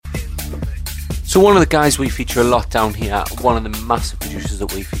So one of the guys we feature a lot down here, one of the massive producers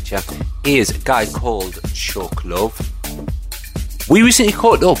that we feature, is a guy called Chuck Love. We recently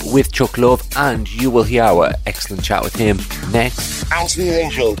caught up with Chuck Love, and you will hear our excellent chat with him next. Anthony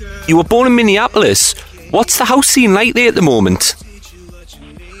Angel. You were born in Minneapolis. What's the house scene like there at the moment?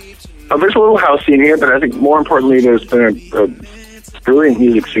 There's a little house scene here, but I think more importantly, there's been a brilliant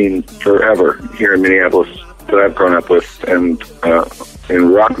music scene forever here in Minneapolis that I've grown up with, and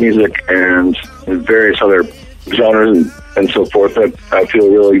in rock music and in various other genres and so forth that I feel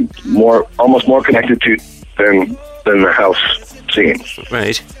really almost more connected to than the house scene.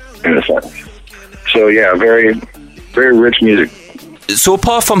 Right. In a sense. So yeah, very, very rich music. So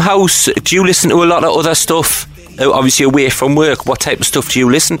apart from house, do you listen to a lot of other stuff? Obviously away from work, what type of stuff do you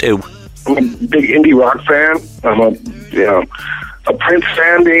listen to? I'm a big indie rock fan. I'm a Prince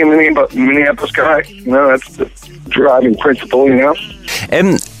fan, being a Minneapolis guy. That's the driving principle,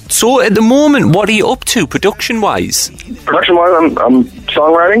 So at the moment, what are you up to production-wise? Production-wise, I'm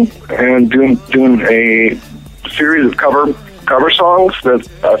songwriting and doing a series of cover songs that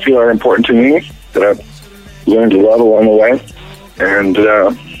I feel are important to me, that I've learned to love along the way. And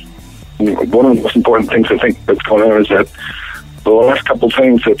one of the most important things I think that's going on is that the last couple of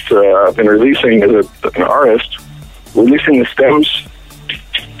things that I've been releasing as an artist, releasing the stems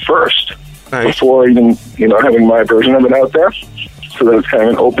first, nice, before even having my version of it out there, so that it's kind of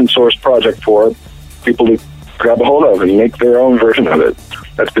an open source project for people to grab a hold of and make their own version of it.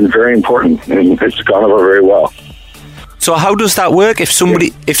 That's been very important, and it's gone over very well. So how does that work? If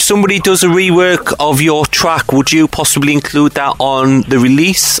somebody does a rework of your track, would you possibly include that on the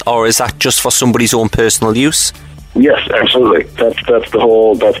release, or is that just for somebody's own personal use? Yes, absolutely. That's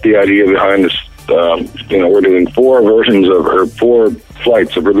the idea behind this. We're doing 4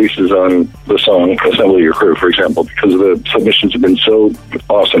 flights of releases on the song Assemble Your Crew, for example, because the submissions have been so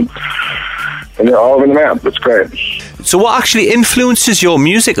awesome. And they're all over the map. It's great. So what actually influences your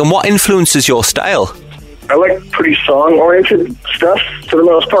music, and what influences your style? I like pretty song-oriented stuff for the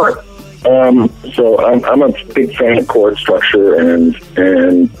most part. So I'm a big fan of chord structure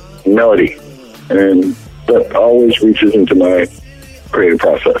and melody, and that always reaches into my creative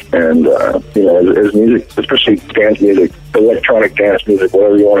process. And as music, especially dance music, electronic dance music,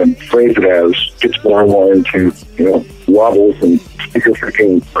 whatever you want to phrase it as, gets more and more into wobbles and speaker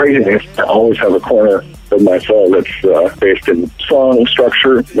freaking craziness. I always have a corner of my soul that's based in song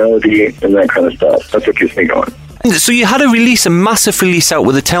structure, melody, and that kind of stuff. That's what keeps me going. So you had a massive release out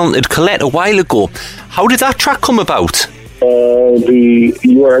with the talented Colette a while ago. How did that track come about? The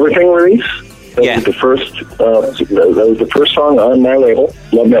You Are Everything release. That was the first song on my label,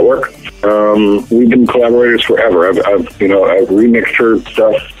 Love Network. We've been collaborators forever. I've remixed her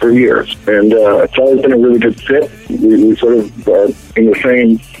stuff for years, and it's always been a really good fit. We sort of are in the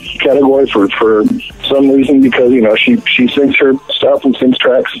same category for some reason, because she sings her stuff and sings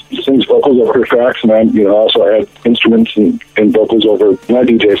vocals over her tracks, and I also add instruments and vocals over my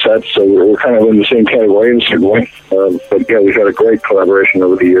DJ sets, so we're kind of in the same category in a certain way. But yeah, we've had a great collaboration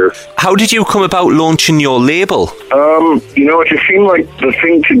over the years. How did you come about launching your label? It just seemed like the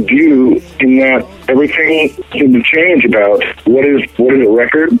thing to do, in that everything seemed to change about what is a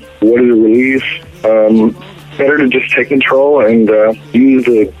record, what is a release. Better to just take control and use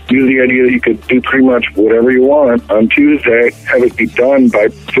the idea that you could do pretty much whatever you want on Tuesday, have it be done by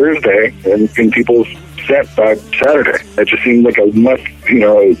Thursday, and in people's set by Saturday. It just seems like it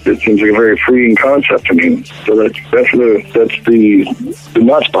seems like a very freeing concept to me. So that's the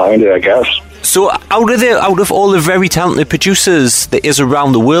nuts behind it, I guess. So out of all the very talented producers that is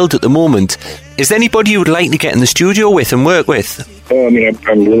around the world at the moment, is there anybody you would like to get in the studio with and work with? I'm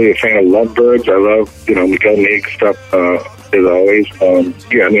really a fan of Lovebirds. I love, Miguel Meek stuff, as always.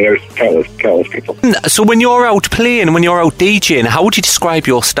 There's countless people. So when you're out playing, when you're out DJing, how would you describe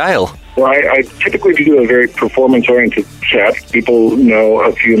your style? Well, I typically do a very performance-oriented set. People know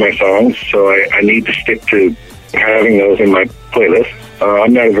a few of my songs, so I need to stick to having those in my playlist.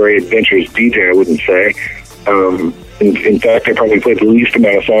 I'm not a very adventurous DJ, I wouldn't say. In fact, I probably play the least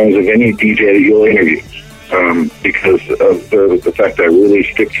amount of songs of any DJ that you'll interview, because of the fact that I really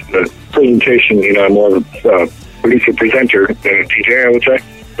stick to the presentation. I'm more of a producer-presenter than a DJ, I would say.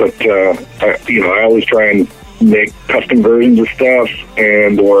 But, I always try and make custom versions of stuff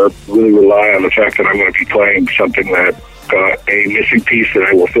or really rely on the fact that I'm going to be playing something that got a missing piece that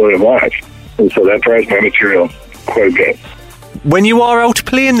I will fill in live. And so that drives my material quite a bit. When you are out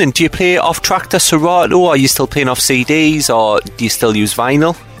playing, then, do you play off Traktor, Serato, or are you still playing off CDs, or do you still use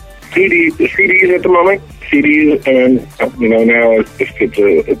vinyl? CDs at the moment. CDs, and now if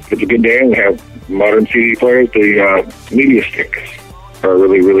it's a good day and we have modern CD players, the media sticks are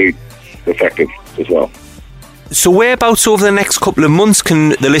really, really effective. as well. So whereabouts over the next couple of months can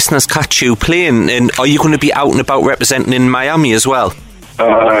the listeners catch you playing, and are you going to be out and about representing in Miami as well?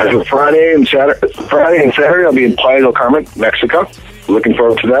 Friday and Saturday I'll be in Playa del Carmen, Mexico. Looking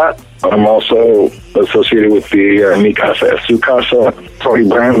forward to that. I'm also associated with the Mi Casa Es Su Casa party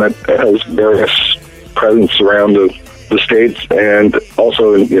brand that has various presence around the States, and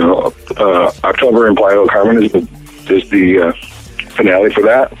also October in Playa del Carmen is the finale for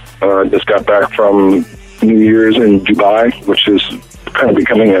that. Just got back from New Year's in Dubai, which is kind of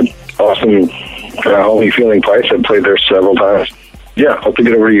becoming an awesome kind of homey feeling place. I've played there several times. Yeah, hope to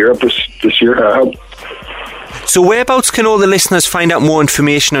get over to Europe this year, I hope. So whereabouts can all the listeners find out more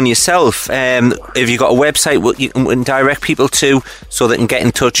information on yourself? Have you got a website you can direct people to so they can get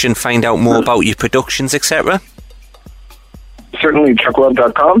in touch and find out more about your productions, etc.? Certainly,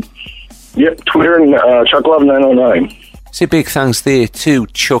 chucklove.com. Yep, Twitter and chucklove909. Say big thanks there to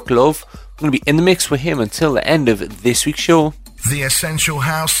Chuck Love. I'm going to be in the mix with him until the end of this week's show. The Essential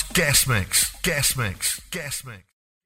House Guest Mix.